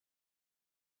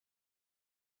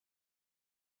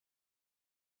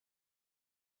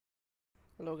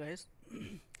Hello guys,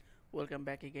 welcome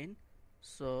back again.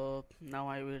 So now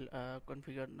I will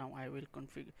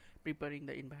configure preparing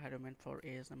the environment for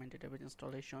ASM and database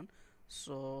installation.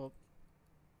 So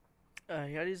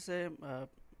here is a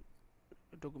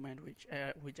document which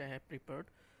I have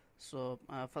prepared. So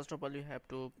first of all, you have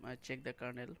to check the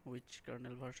kernel, which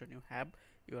kernel version you have.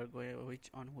 You are going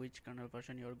which kernel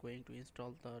version you are going to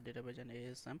install the database and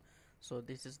ASM. So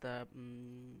this is the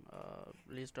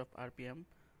list of RPM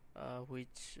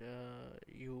which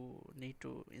you need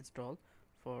to install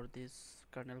for this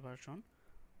kernel version.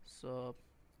 So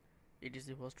it is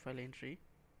the host file entry,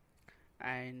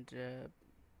 and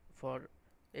for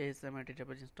ASM and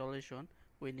database installation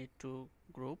we need two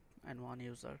group and one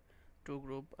user. Two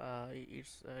group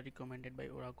is recommended by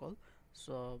Oracle.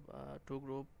 So two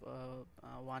group,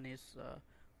 one is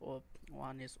O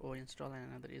install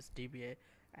and another is DBA,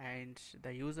 and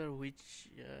the user which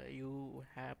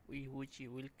which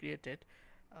you will create it,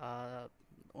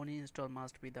 only install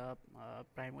must be the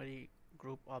primary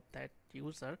group of that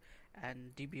user,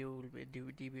 and DBA will be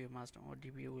DBA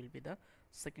will be the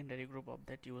secondary group of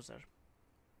that user.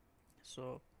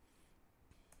 So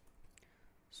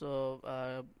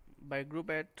by group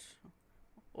add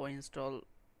o install,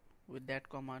 with that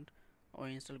command o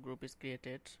install group is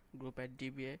created, group add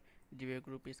DBA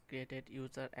group is created,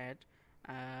 user add.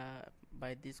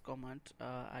 By this command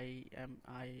I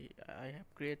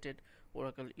have created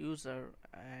Oracle user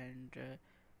and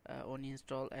on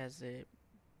install as a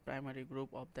primary group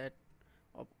of that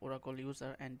of Oracle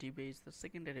user, and DBA is the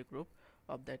secondary group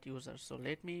of that user. So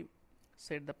let me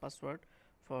set the password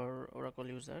for Oracle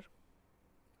user.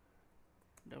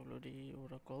 WD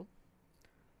Oracle,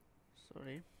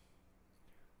 sorry,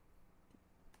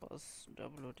 pass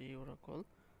WD Oracle.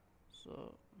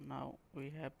 So now we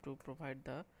have to provide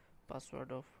the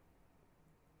password of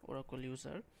Oracle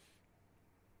user.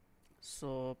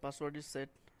 So password is set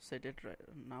it right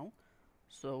now.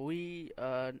 So we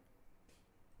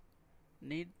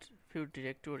need few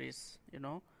directories,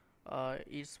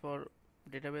 is for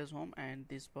database home and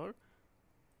this for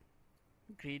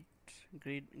grid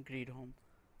home.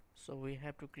 So we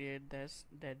have to create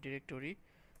that directory.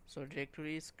 So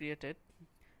directory is created.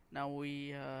 Now we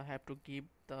have to give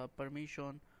the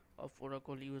permission of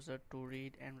Oracle user to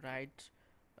read and write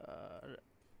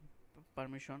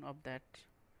permission of that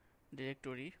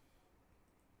directory.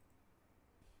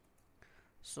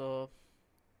 So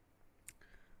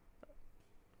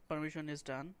permission is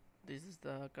done. This is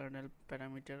the kernel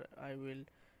parameter I will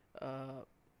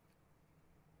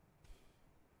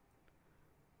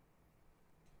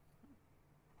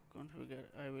configure.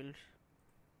 I will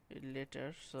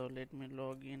later. So let me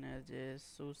log in as a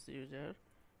source user,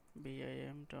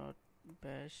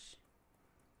 bim.bash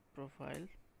profile.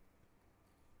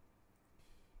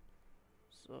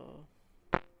 So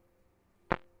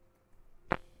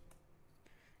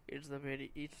it's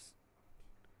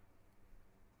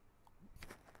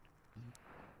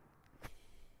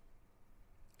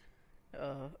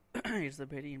it's a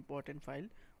very important file.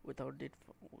 Without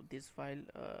this file,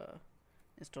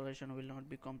 installation will not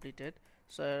be completed.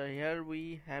 So here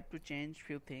we have to change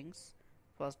few things.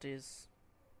 First is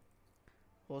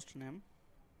host name.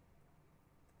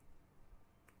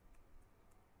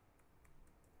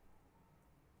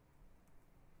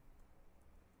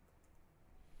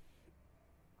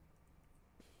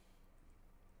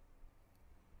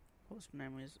 Host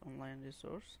name is online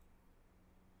resource.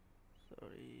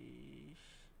 Sorry.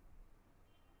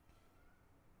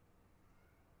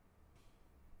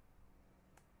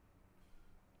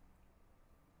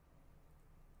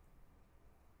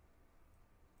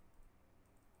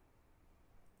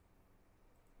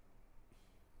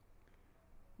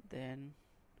 Then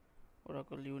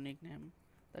Oracle unique name,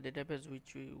 the database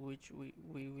which we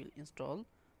will install.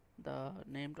 The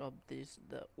name of this,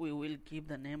 we will give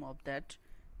the name of that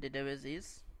database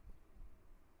is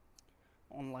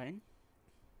online.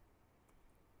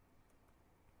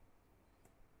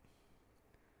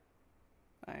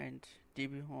 And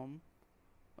DB home,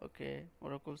 okay.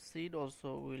 Oracle seed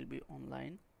also will be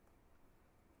online,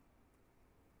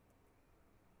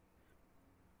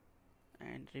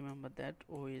 and remember that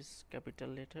O is capital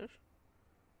letter.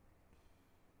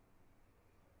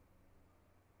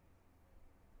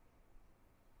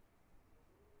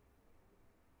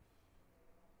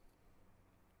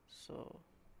 So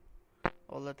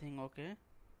all the thing okay.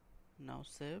 Now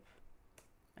save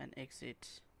and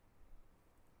exit.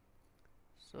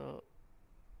 So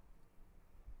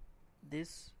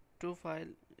this to file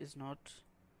is not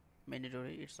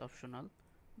mandatory, it's optional,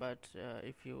 but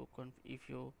if you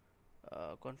configure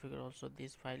also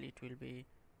this file, it will be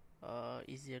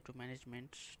easier to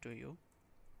management to you.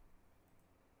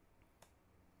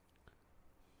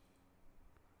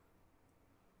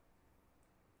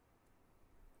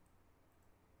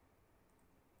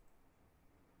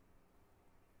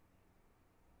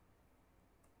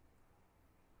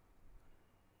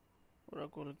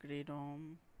 Oracle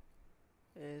Gridom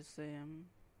ASM.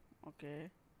 Okay,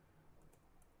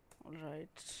 all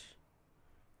right.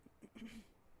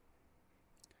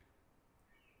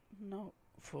 Now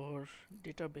for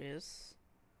database,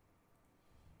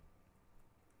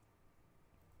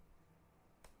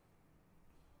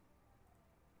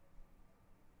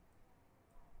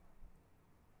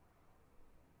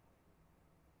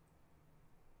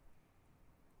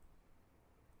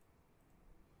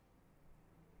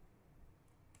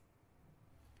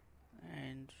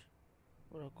 and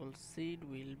Oracle seed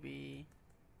will be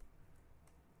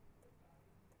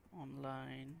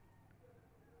online.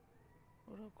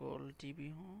 Oracle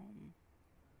DB home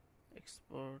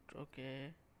export.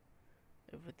 Okay,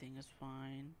 everything is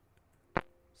fine.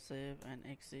 Save and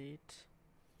exit.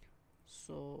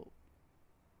 So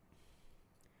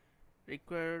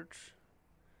required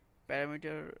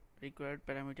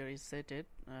parameter is set it,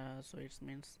 so it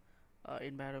means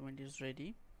environment is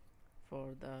ready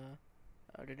for the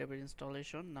database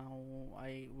installation. Now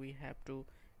we have to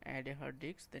add a hard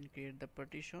disk, then create the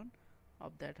partition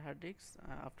of that hard disk.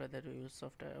 After that we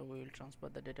will transfer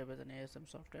the database and ASM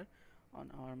software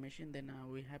on our machine. Then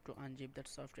we have to unzip that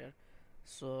software.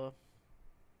 So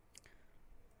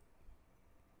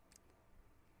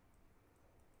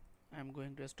I'm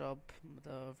going to stop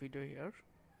the video here.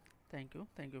 Thank you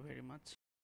very much.